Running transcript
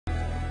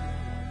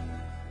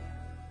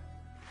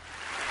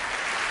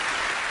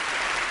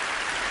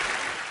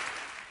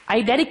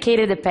I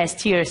dedicated the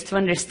past years to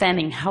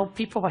understanding how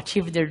people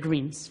achieve their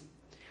dreams.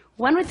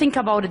 When we think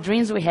about the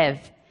dreams we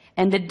have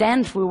and the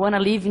dent we want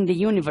to leave in the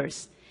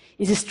universe,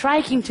 it's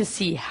striking to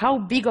see how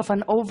big of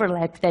an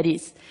overlap that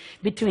is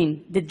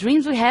between the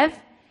dreams we have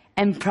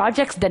and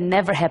projects that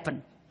never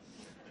happen.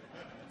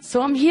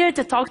 So I'm here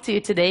to talk to you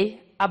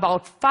today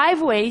about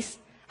 5 ways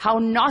how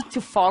not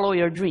to follow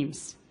your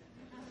dreams.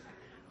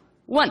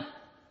 1,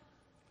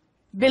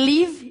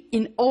 believe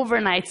in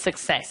overnight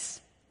success.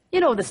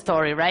 You know the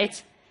story,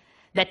 right?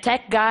 That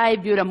tech guy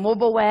built a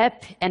mobile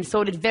app and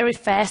sold it very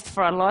fast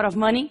for a lot of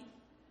money.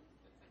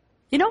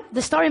 You know,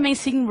 the story may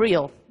seem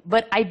real,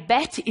 but I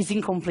bet it's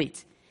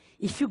incomplete.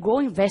 If you go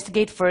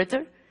investigate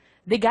further,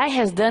 the guy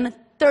has done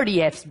 30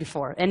 apps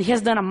before, and he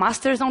has done a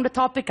master's on the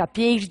topic, a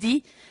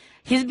PhD.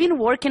 He's been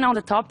working on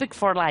the topic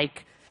for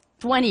like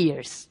 20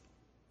 years.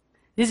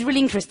 This is really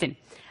interesting.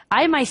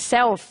 I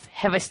myself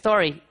have a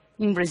story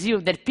in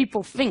Brazil that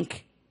people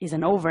think is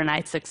an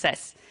overnight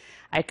success.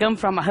 I come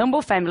from a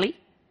humble family,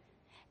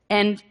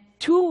 and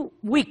 2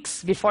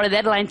 weeks before the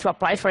deadline to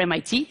apply for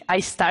MIT, I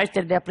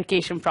started the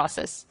application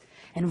process.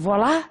 And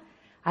voila,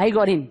 I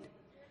got in.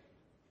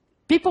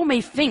 People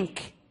may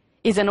think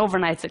it's an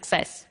overnight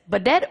success,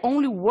 but that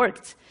only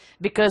worked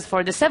because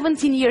for the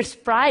 17 years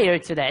prior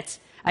to that,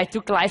 I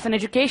took life and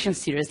education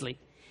seriously.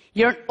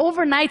 Your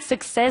overnight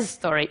success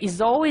story is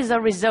always a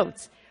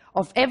result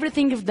of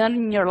everything you've done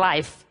in your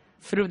life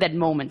through that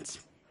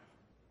moment.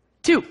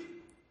 2,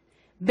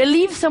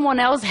 believe someone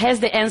else has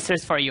the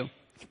answers for you.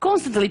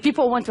 Constantly,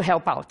 people want to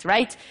help out,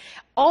 right?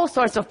 All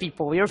sorts of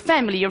people, your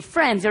family, your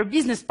friends, your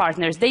business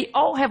partners, they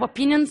all have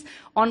opinions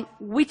on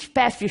which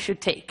path you should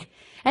take.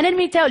 And let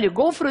me tell you,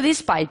 go through this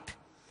pipe.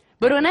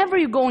 But whenever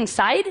you go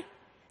inside,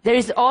 there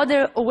is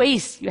other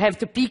ways you have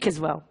to pick as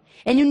well.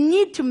 And you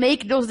need to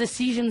make those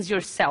decisions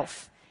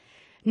yourself.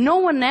 No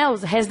one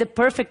else has the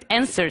perfect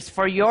answers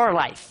for your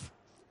life.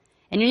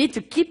 And you need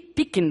to keep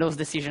picking those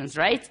decisions,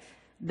 right?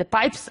 The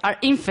pipes are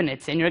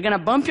infinite, and you're going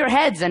to bump your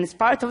heads, and it's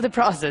part of the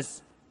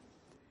process.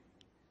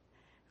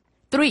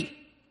 3,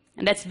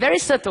 and that's very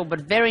subtle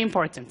but very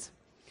important.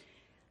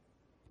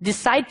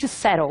 Decide to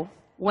settle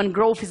when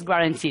growth is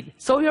guaranteed.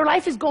 So your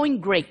life is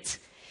going great.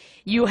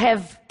 You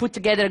have put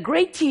together a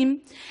great team,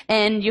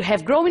 and you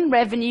have growing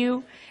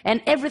revenue,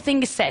 and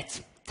everything is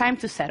set. Time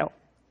to settle.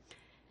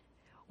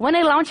 When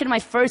I launched my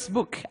first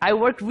book, I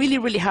worked really,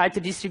 really hard to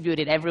distribute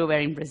it everywhere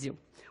in Brazil.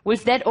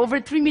 With that,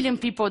 over 3 million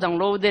people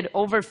downloaded,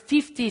 over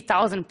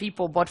 50,000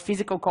 people bought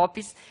physical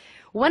copies.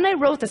 When I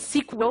wrote a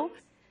sequel,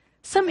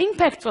 some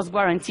impact was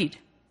guaranteed.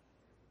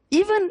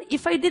 Even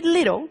if I did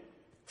little,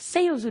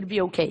 sales would be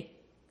okay.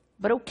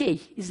 But okay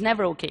is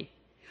never okay.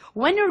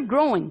 When you're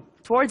growing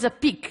towards a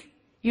peak,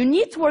 you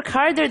need to work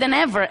harder than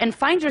ever and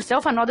find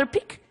yourself another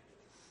peak.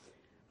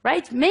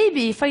 Right?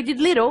 Maybe if I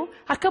did little,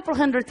 a couple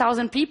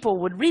 100,000 people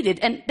would read it,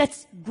 and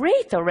that's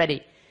great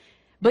already.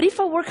 But if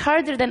I work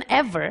harder than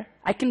ever,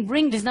 I can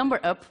bring this number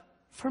up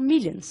for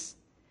millions.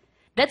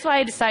 That's why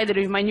I decided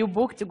with my new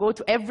book to go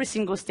to every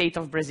single state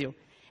of Brazil.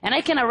 And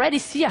I can already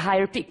see a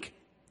higher peak.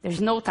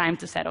 There's no time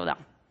to settle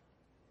down.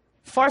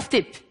 4th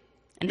tip,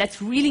 and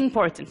that's really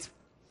important.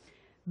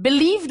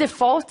 Believe the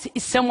fault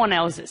is someone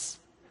else's.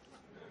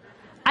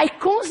 I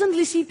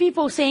constantly see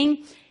people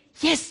saying,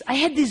 yes, I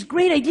had this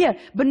great idea,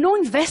 but no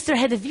investor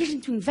had a vision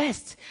to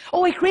invest.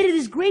 Oh, I created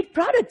this great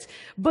product,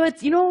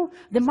 but you know,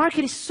 the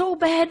market is so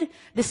bad,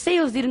 the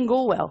sales didn't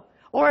go well.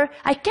 Or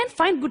I can't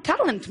find good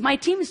talent, my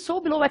team is so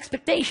below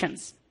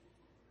expectations.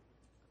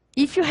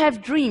 If you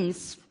have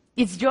dreams,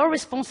 it's your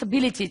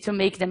responsibility to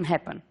make them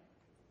happen.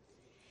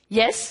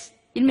 Yes,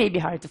 it may be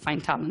hard to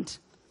find talent.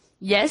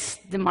 Yes,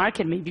 the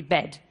market may be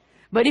bad.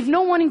 But if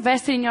no one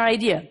invested in your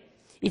idea,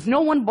 if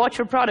no one bought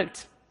your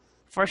product,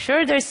 for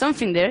sure there's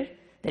something there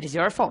that is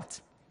your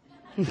fault.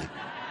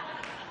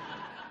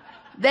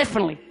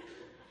 Definitely.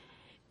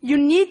 You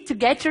need to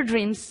get your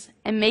dreams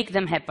and make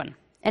them happen.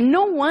 And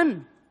no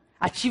one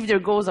achieved their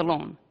goals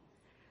alone.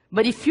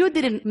 But if you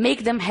didn't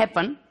make them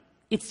happen,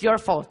 it's your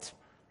fault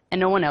and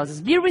no one else's.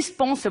 Be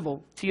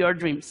responsible to your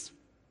dreams.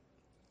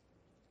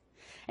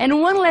 And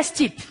one last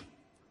tip,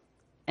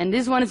 and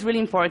this one is really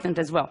important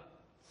as well.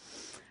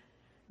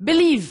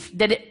 Believe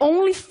that the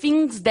only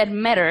things that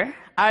matter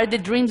are the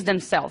dreams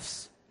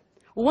themselves.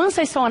 Once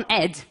I saw an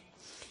ad,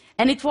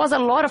 and it was a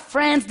lot of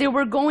friends, they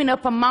were going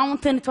up a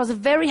mountain, it was a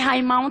very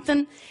high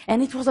mountain,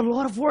 and it was a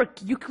lot of work.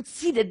 You could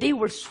see that they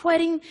were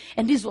sweating,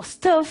 and this was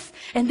tough,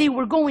 and they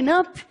were going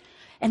up,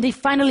 and they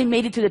finally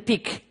made it to the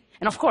peak.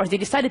 And of course, they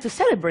decided to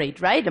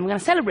celebrate, right? I'm going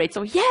to celebrate.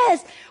 So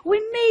yes, we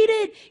made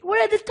it,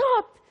 we're at the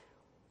top.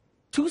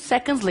 2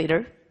 seconds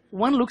later,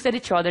 one looks at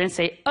each other and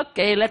say,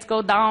 okay, let's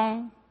go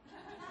down.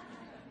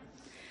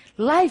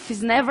 Life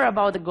is never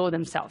about the goal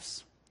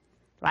themselves.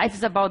 Life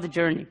is about the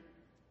journey.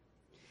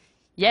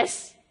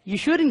 Yes, you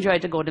should enjoy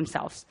the goal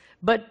themselves,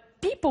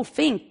 but people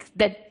think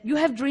that you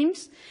have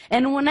dreams,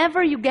 and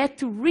whenever you get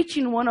to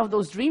reaching one of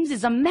those dreams,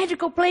 it's a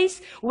magical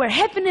place where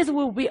happiness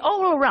will be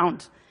all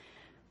around.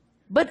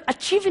 But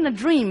achieving a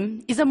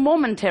dream is a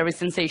momentary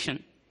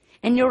sensation,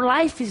 and your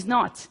life is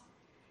not.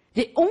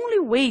 The only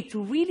way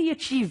to really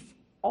achieve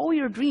all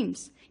your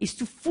dreams is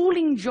to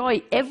fully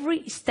enjoy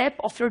every step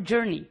of your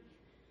journey.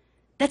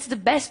 That's the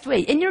best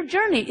way. And your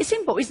journey is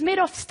simple. It's made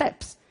of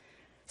steps.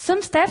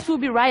 Some steps will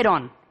be right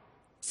on.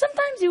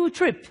 Sometimes you will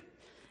trip.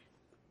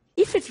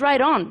 If it's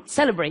right on,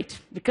 celebrate,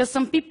 because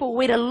some people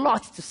wait a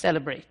lot to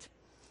celebrate.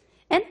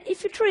 And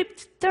if you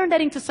tripped, turn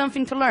that into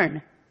something to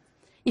learn.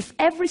 If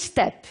every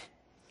step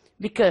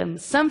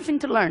becomes something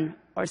to learn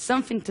or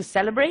something to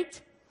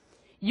celebrate,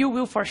 you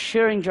will for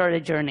sure enjoy the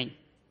journey.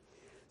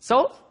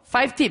 So,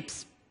 5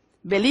 tips.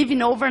 Believe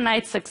in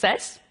overnight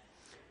success.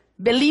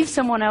 Believe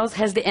someone else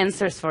has the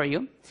answers for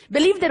you.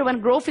 Believe that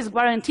when growth is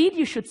guaranteed,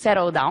 you should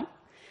settle down.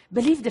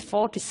 Believe the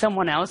fault is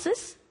someone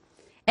else's.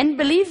 And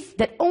believe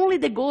that only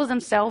the goals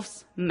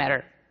themselves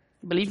matter.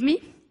 Believe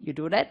me, you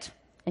do that,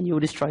 and you will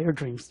destroy your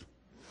dreams.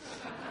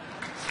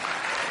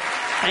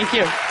 Thank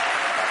you.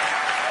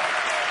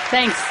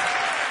 Thanks.